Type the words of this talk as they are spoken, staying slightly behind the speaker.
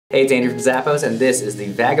Hey, it's Andrew from Zappos, and this is the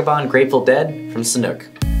Vagabond Grateful Dead from Sanuk.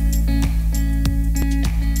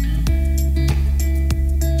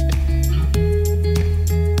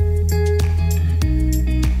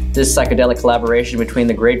 This psychedelic collaboration between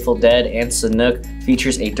the Grateful Dead and Sanuk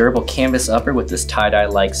features a durable canvas upper with this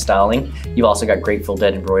tie-dye-like styling. You've also got Grateful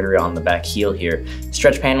Dead embroidery on the back heel here.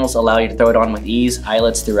 Stretch panels allow you to throw it on with ease,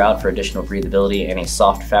 eyelets throughout for additional breathability, and a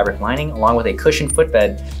soft fabric lining, along with a cushioned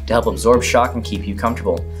footbed to help absorb shock and keep you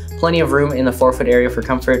comfortable. Plenty of room in the forefoot area for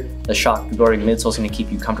comfort. The shock-absorbing midsole is going to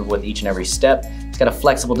keep you comfortable with each and every step. It's got a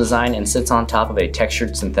flexible design and sits on top of a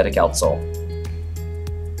textured synthetic outsole.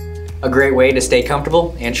 A great way to stay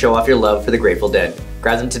comfortable and show off your love for the Grateful Dead.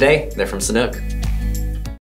 Grab them today, they're from Sanuk.